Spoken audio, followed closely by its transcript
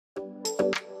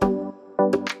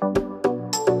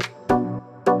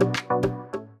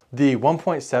The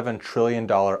 $1.7 trillion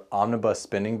omnibus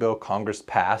spending bill Congress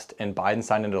passed and Biden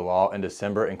signed into law in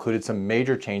December included some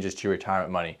major changes to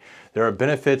retirement money. There are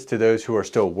benefits to those who are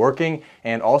still working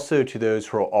and also to those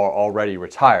who are already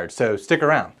retired, so stick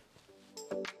around.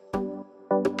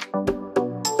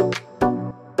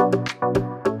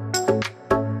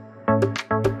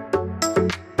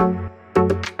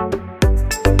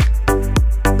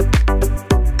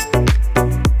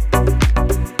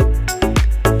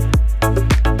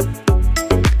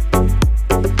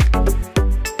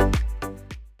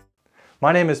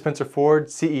 My name is Spencer Ford,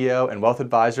 CEO and Wealth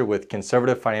Advisor with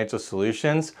Conservative Financial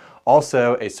Solutions,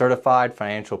 also a certified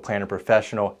financial planner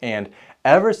professional, and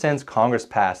ever since Congress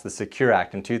passed the Secure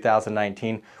Act in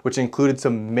 2019, which included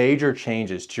some major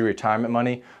changes to retirement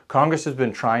money, Congress has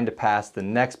been trying to pass the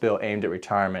next bill aimed at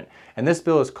retirement, and this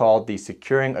bill is called the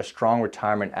Securing a Strong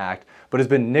Retirement Act, but has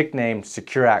been nicknamed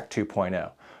Secure Act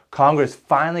 2.0. Congress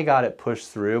finally got it pushed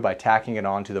through by tacking it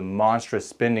on to the monstrous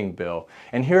spending bill,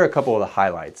 and here are a couple of the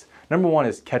highlights. Number one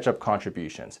is catch-up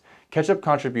contributions. Catch-up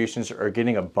contributions are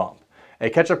getting a bump. A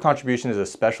catch-up contribution is a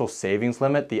special savings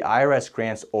limit the IRS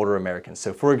grants older Americans.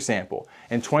 So for example,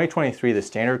 in 2023, the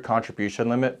standard contribution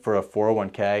limit for a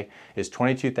 401k is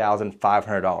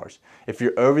 $22,500. If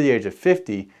you're over the age of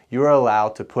 50, you are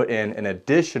allowed to put in an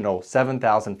additional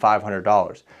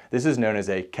 $7,500. This is known as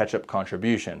a catch-up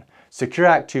contribution. Secure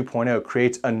Act 2.0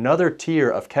 creates another tier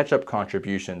of catch-up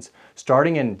contributions.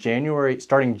 Starting January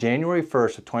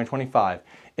 1st of 2025,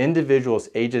 individuals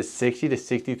ages 60 to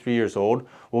 63 years old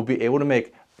will be able to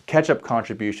make catch-up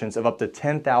contributions of up to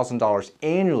 $10,000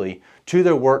 annually to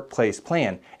their workplace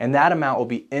plan, and that amount will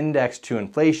be indexed to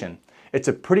inflation. It's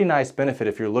a pretty nice benefit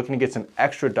if you're looking to get some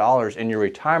extra dollars in your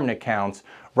retirement accounts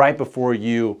right before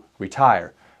you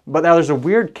retire. But now there's a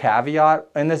weird caveat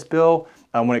in this bill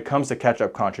when it comes to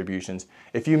catch-up contributions.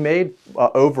 If you made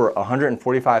over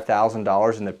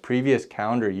 $145,000 in the previous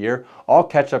calendar year, all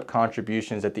catch-up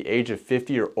contributions at the age of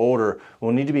 50 or older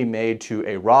will need to be made to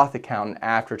a Roth account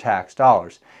after tax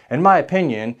dollars. In my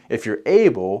opinion, if you're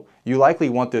able, you likely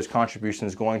want those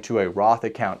contributions going to a Roth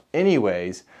account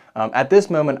anyways. At this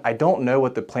moment, I don't know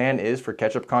what the plan is for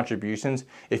catch-up contributions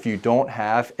if you don't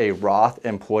have a Roth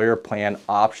employer plan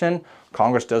option.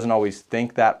 Congress doesn't always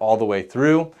think that all the way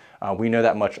through. We know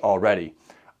that much already.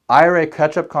 IRA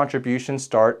catch-up contributions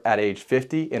start at age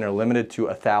 50 and are limited to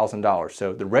 $1,000.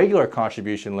 So the regular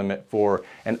contribution limit for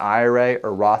an IRA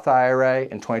or Roth IRA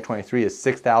in 2023 is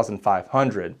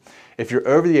 $6,500. If you're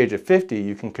over the age of 50,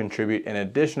 you can contribute an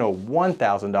additional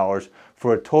 $1,000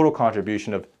 for a total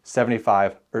contribution of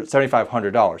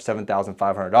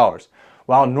 $7,500.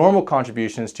 While normal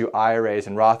contributions to IRAs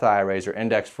and Roth IRAs are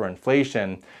indexed for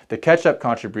inflation, the catch-up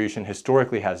contribution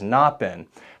historically has not been.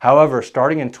 However,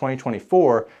 starting in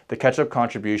 2024, the catch-up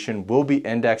contribution will be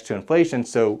indexed to inflation,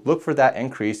 so look for that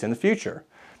increase in the future.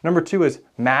 Number two is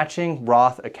matching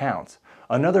Roth accounts.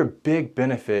 Another big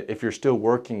benefit if you're still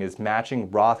working is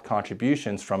matching Roth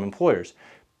contributions from employers.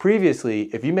 Previously,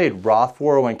 if you made Roth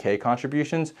 401k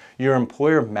contributions, your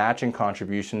employer matching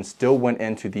contributions still went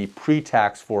into the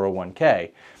pre-tax 401k.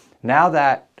 Now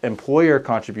that employer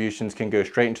contributions can go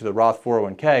straight into the Roth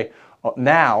 401k,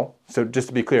 so just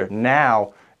to be clear,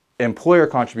 now employer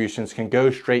contributions can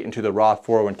go straight into the Roth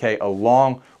 401k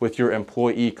along with your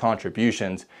employee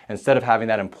contributions instead of having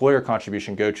that employer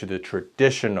contribution go to the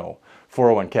traditional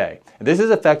 401k. This is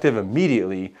effective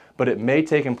immediately, but it may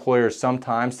take employers some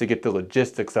time to get the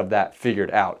logistics of that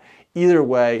figured out. Either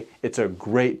way, it's a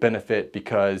great benefit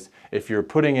because if you're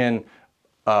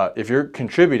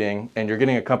contributing and you're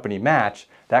getting a company match,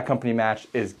 that company match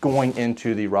is going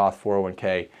into the Roth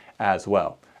 401k as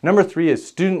well. Number three is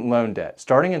student loan debt.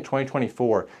 Starting in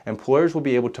 2024, employers will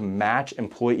be able to match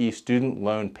employee student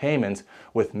loan payments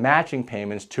with matching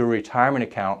payments to a retirement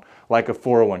account like a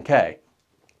 401k.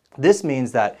 This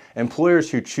means that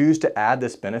employers who choose to add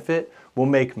this benefit will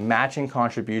make matching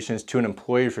contributions to an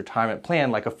employee's retirement plan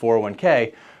like a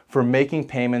 401k for making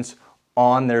payments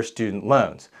on their student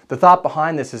loans. The thought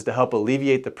behind this is to help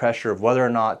alleviate the pressure of whether or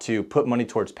not to put money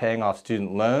towards paying off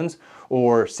student loans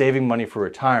or saving money for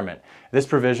retirement. This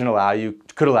provision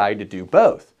could allow you to do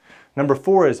both. Number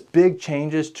four is big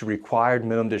changes to required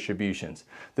minimum distributions.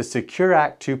 The Secure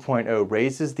Act 2.0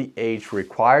 raises the age for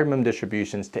required minimum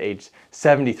distributions to age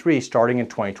 73 starting in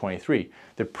 2023.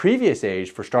 The previous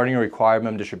age for starting a required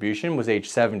minimum distribution was age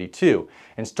 72,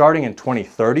 and starting in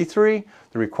 2033,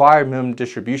 the required minimum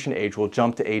distribution age will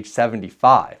jump to age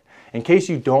 75. In case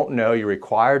you don't know, your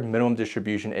required minimum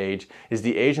distribution age is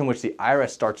the age in which the IRS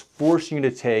starts forcing you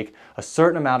to take a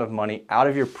certain amount of money out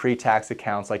of your pre-tax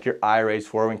accounts like your IRAs,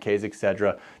 401ks,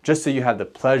 etc., just so you have the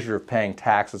pleasure of paying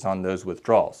taxes on those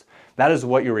withdrawals. That is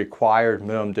what your required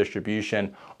minimum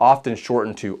distribution, often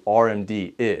shortened to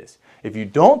RMD, is. If you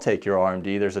don't take your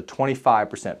RMD, there's a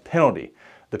 25% penalty.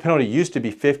 The penalty used to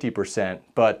be 50%,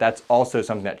 but that's also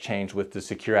something that changed with the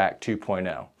Secure Act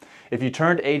 2.0. If you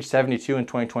turned age 72 in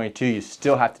 2022, you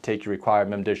still have to take your required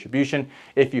minimum distribution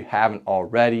if you haven't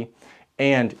already.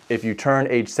 And if you turn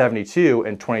age 72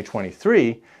 in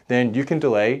 2023, then you can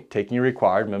delay taking your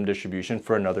required minimum distribution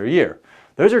for another year.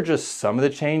 Those are just some of the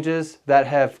changes that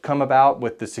have come about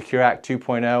with the Secure Act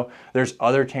 2.0. There's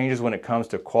other changes when it comes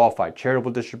to qualified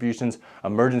charitable distributions,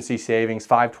 emergency savings,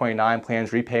 529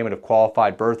 plans, repayment of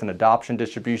qualified birth and adoption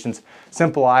distributions,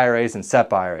 simple IRAs, and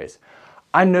SEP IRAs.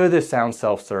 I know this sounds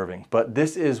self-serving, but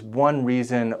this is one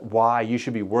reason why you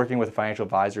should be working with a financial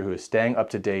advisor who is staying up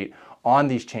to date on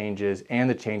these changes and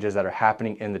the changes that are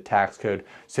happening in the tax code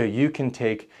so you can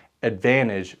take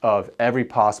advantage of every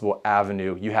possible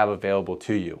avenue you have available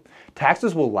to you.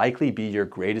 Taxes will likely be your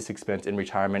greatest expense in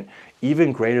retirement,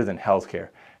 even greater than healthcare.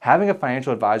 Having a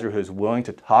financial advisor who's willing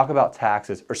to talk about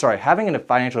taxes, having a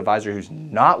financial advisor who's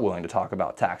not willing to talk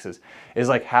about taxes is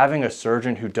like having a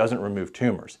surgeon who doesn't remove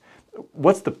tumors.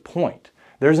 What's the point?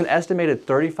 There's an estimated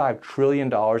 $35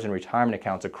 trillion in retirement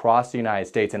accounts across the United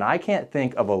States, and I can't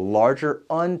think of a larger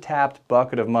untapped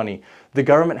bucket of money the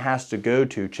government has to go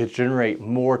to generate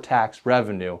more tax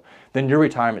revenue than your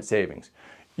retirement savings.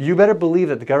 You better believe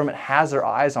that the government has their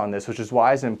eyes on this, which is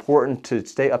why it's important to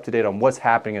stay up to date on what's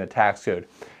happening in the tax code.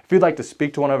 If you'd like to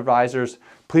speak to one of our advisors,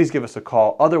 please give us a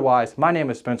call. Otherwise, my name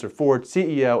is Spencer Ford,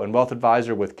 CEO and Wealth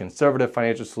Advisor with Conservative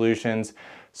Financial Solutions,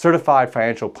 Certified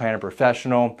Financial Planner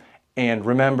Professional. And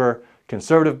remember,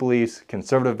 conservative beliefs,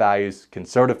 conservative values,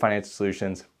 conservative financial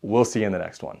solutions. We'll see you in the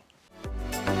next one.